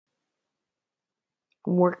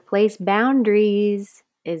Workplace boundaries.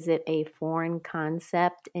 Is it a foreign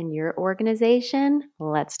concept in your organization?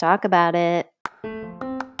 Let's talk about it.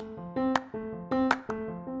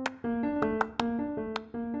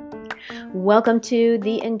 Welcome to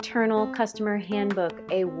the Internal Customer Handbook,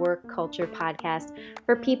 a work culture podcast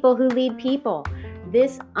for people who lead people.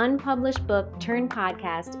 This unpublished book turned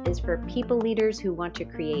podcast is for people leaders who want to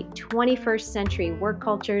create 21st century work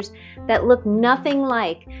cultures that look nothing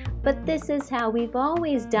like, but this is how we've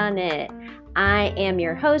always done it. I am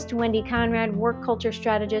your host, Wendy Conrad, work culture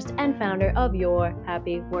strategist and founder of Your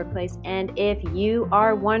Happy Workplace. And if you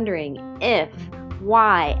are wondering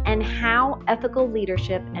why, and how ethical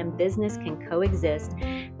leadership and business can coexist,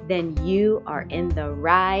 then you are in the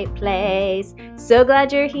right place. So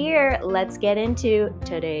glad you're here. Let's get into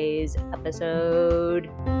today's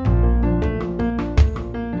episode.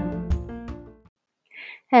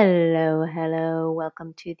 Hello.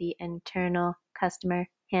 Welcome to the Internal Customer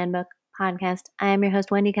Handbook podcast. I am your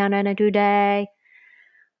host, Wendy Conrad, and today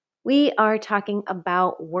we are talking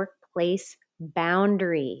about workplace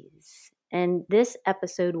boundaries. And this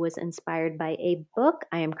episode was inspired by a book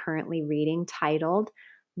I am currently reading titled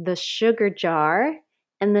The Sugar Jar.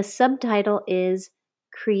 And the subtitle is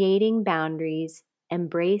Creating Boundaries,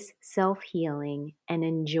 Embrace Self-Healing, and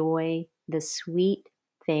Enjoy the Sweet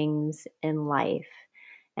Things in Life.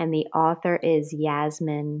 And the author is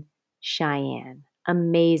Yasmin Cheyenne.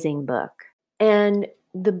 Amazing book. And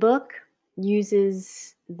the book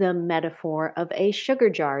uses the metaphor of a sugar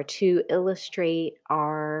jar to illustrate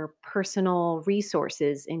our personal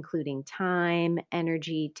resources, including time,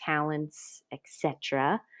 energy, talents,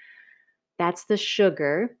 etc. That's the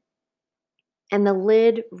sugar. And the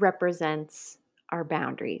lid represents our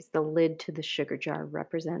boundaries. The lid to the sugar jar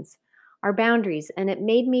represents our boundaries. And it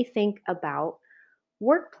made me think about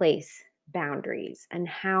workplace boundaries and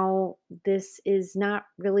how this is not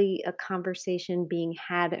really a conversation being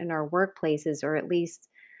had in our workplaces, or at least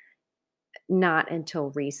not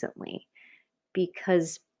until recently,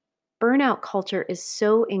 because burnout culture is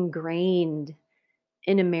so ingrained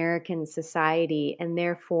in American society, and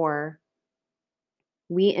therefore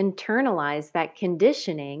we internalize that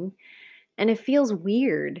conditioning, and it feels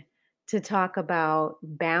weird to talk about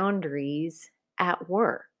boundaries at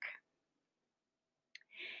work.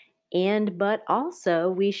 But also,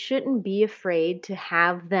 we shouldn't be afraid to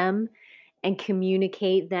have them and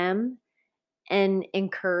communicate them and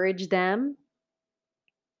encourage them.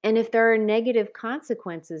 And if there are negative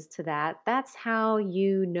consequences to that, that's how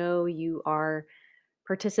you know you are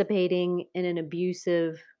participating in an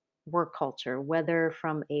abusive work culture, whether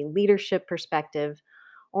from a leadership perspective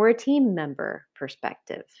or a team member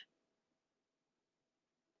perspective.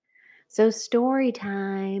 So, story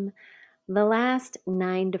time. The last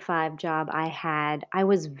 9 to 5 job I had, I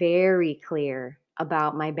was very clear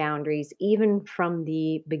about my boundaries, even from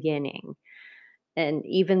the beginning. And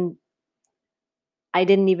even I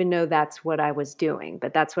didn't even know that's what I was doing,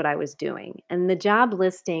 but that's what I was doing. And the job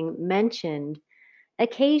listing mentioned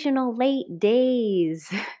occasional late days.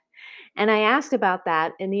 And I asked about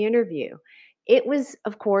that in the interview. It was,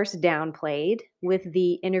 of course, downplayed, with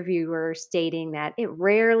the interviewer stating that it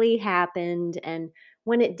rarely happened. And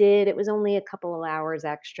when it did, it was only a couple of hours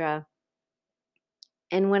extra.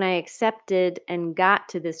 And when I accepted and got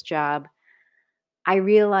to this job, I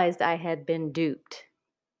realized I had been duped.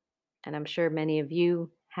 And I'm sure many of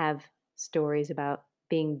you have stories about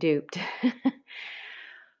being duped.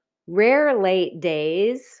 Rare late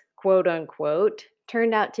days, quote unquote,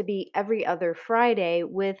 turned out to be every other Friday,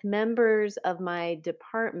 with members of my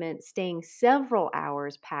department staying several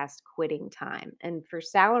hours past quitting time. And for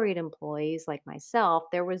salaried employees like myself,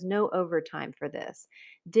 there was no overtime for this.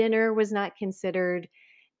 Dinner was not considered.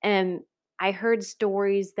 And I heard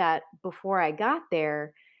stories that before I got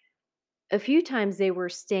there, a few times they were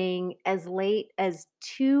staying as late as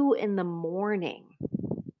 2 in the morning.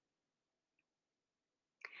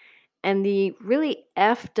 And the really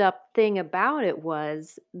effed up thing about it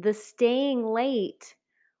was the staying late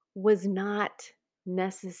was not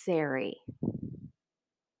necessary.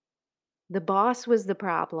 The boss was the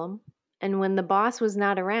problem. And when the boss was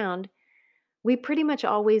not around, we pretty much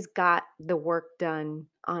always got the work done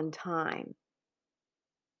on time.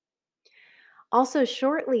 Also,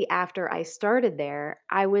 shortly after I started there,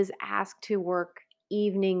 I was asked to work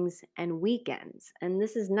evenings and weekends. And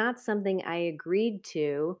this is not something I agreed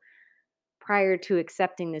to prior to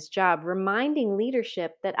accepting this job, reminding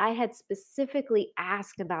leadership that I had specifically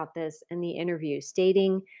asked about this in the interview,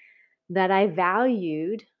 stating that I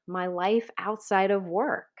valued my life outside of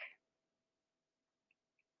work,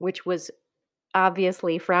 which was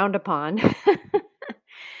obviously frowned upon.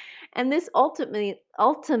 And this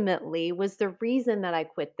ultimately was the reason that I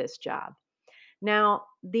quit this job. Now,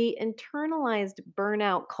 the internalized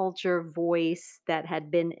burnout culture voice that had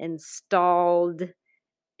been installed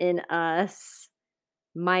in us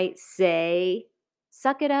might say,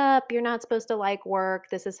 suck it up. You're not supposed to like work.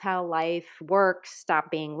 This is how life works. Stop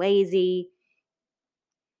being lazy.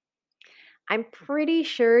 I'm pretty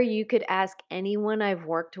sure you could ask anyone I've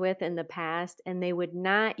worked with in the past, and they would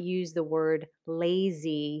not use the word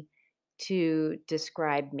lazy to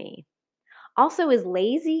describe me. Also, is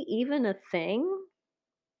lazy even a thing?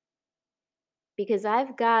 Because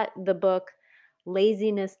I've got the book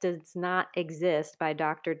Laziness Does Not Exist by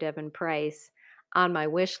Dr. Devin Price on my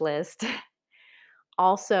wish list.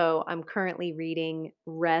 Also, I'm currently reading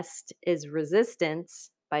Rest is Resistance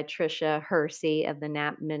by Trisha Hersey of the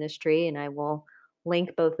NAP Ministry, and I will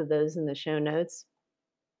link both of those in the show notes.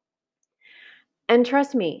 And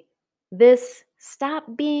trust me, this stop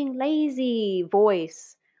being lazy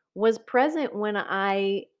voice was present when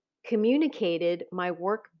I communicated my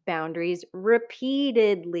work boundaries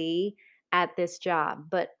repeatedly at this job.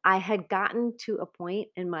 But I had gotten to a point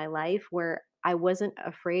in my life where I wasn't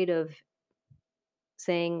afraid of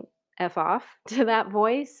saying F off to that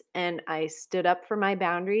voice. And I stood up for my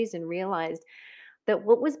boundaries and realized that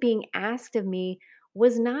what was being asked of me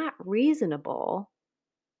was not reasonable,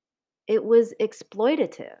 it was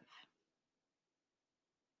exploitative.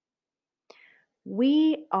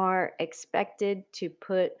 We are expected to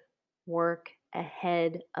put work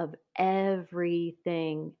ahead of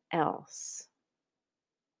everything else.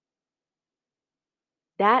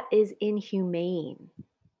 That is inhumane,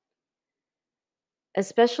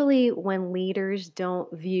 especially when leaders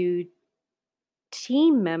don't view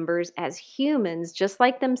team members as humans just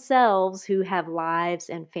like themselves who have lives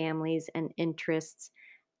and families and interests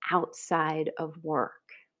outside of work.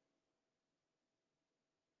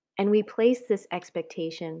 And we place this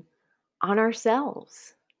expectation on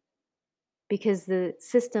ourselves because the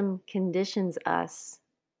system conditions us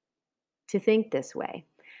to think this way.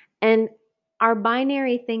 And our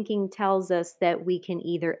binary thinking tells us that we can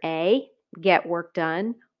either A, get work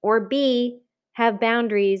done, or B, have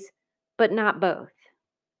boundaries, but not both.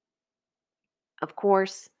 Of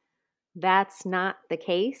course, that's not the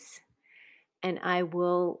case. And I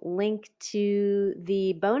will link to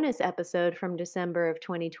the bonus episode from December of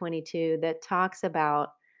 2022 that talks about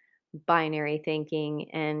binary thinking.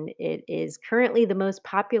 And it is currently the most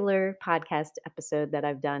popular podcast episode that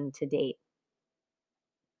I've done to date.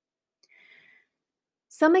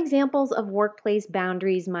 Some examples of workplace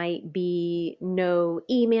boundaries might be no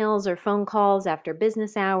emails or phone calls after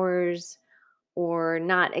business hours, or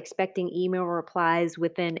not expecting email replies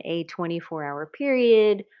within a 24-hour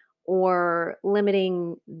period, or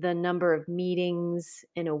limiting the number of meetings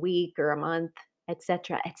in a week or a month,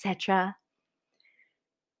 etc., etc.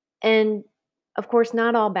 And of course,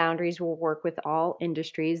 not all boundaries will work with all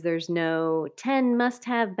industries. There's no 10 must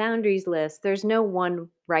have boundaries list. There's no one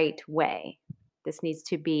right way. This needs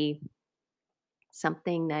to be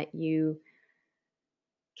something that you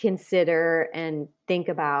consider and think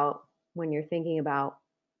about when you're thinking about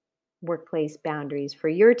workplace boundaries for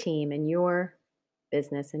your team and your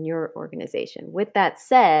business and your organization. With that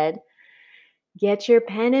said, get your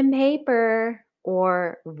pen and paper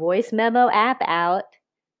or voice memo app out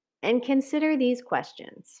and consider these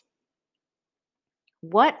questions.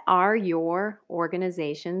 What are your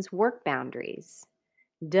organization's work boundaries?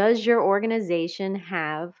 Does your organization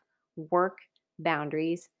have work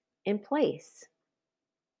boundaries in place?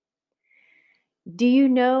 Do you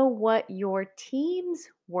know what your team's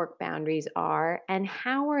work boundaries are and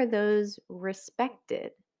how are those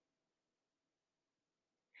respected?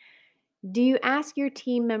 Do you ask your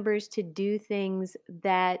team members to do things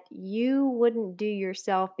that you wouldn't do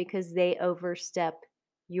yourself because they overstep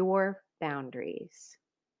your boundaries?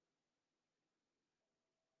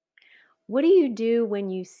 What do you do when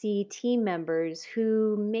you see team members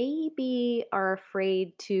who maybe are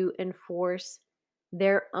afraid to enforce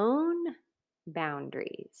their own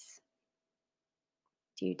boundaries?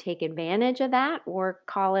 Do you take advantage of that or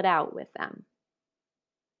call it out with them?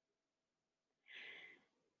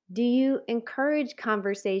 Do you encourage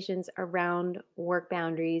conversations around work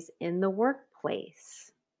boundaries in the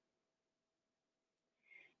workplace?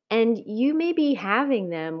 And you may be having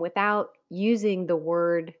them without using the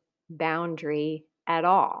word boundary at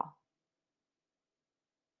all.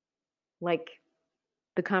 Like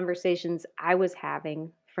the conversations I was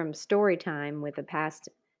having from story time with a past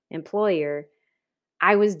employer,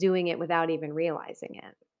 I was doing it without even realizing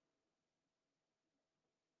it.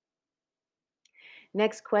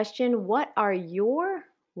 Next question. What are your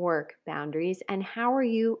work boundaries, and how are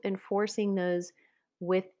you enforcing those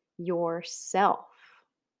with yourself?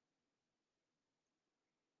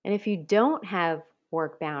 And if you don't have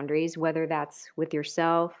work boundaries, whether that's with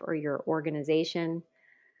yourself or your organization,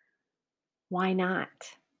 why not?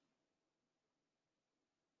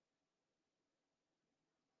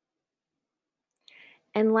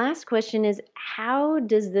 And last question is, how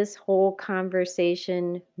does this whole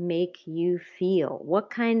conversation make you feel? What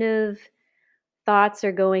kind of thoughts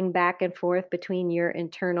are going back and forth between your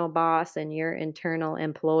internal boss and your internal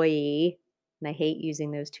employee? And I hate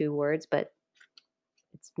using those two words, but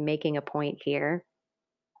it's making a point here.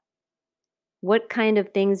 What kind of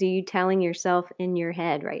things are you telling yourself in your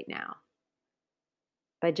head right now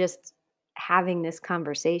by just having this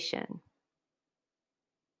conversation?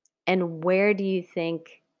 And where do you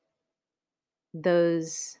think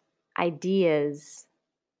those ideas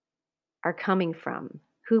are coming from?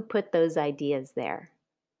 Who put those ideas there?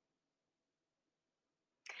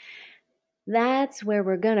 That's where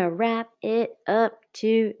we're going to wrap it up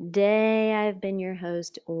today. I've been your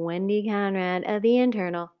host, Wendy Conrad of the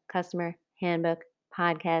Internal Customer Handbook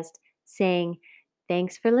Podcast, saying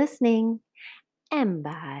thanks for listening and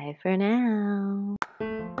bye for now.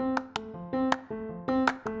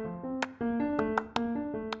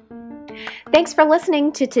 Thanks for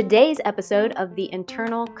listening to today's episode of the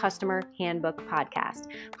Internal Customer Handbook Podcast.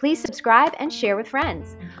 Please subscribe and share with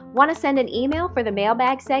friends. Want to send an email for the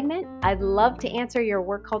mailbag segment? I'd love to answer your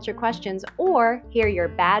work culture questions or hear your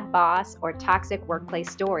bad boss or toxic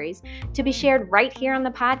workplace stories to be shared right here on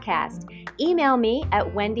the podcast. Email me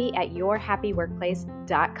at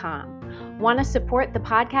wendy@yourhappyworkplace.com. Want to support the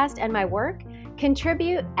podcast and my work?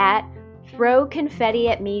 Contribute at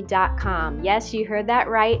throwconfettiatme.com. Yes, you heard that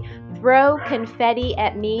right.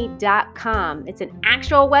 Throwconfettiatme.com. It's an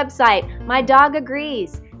actual website. My dog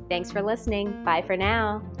agrees. Thanks for listening. Bye for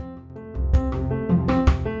now.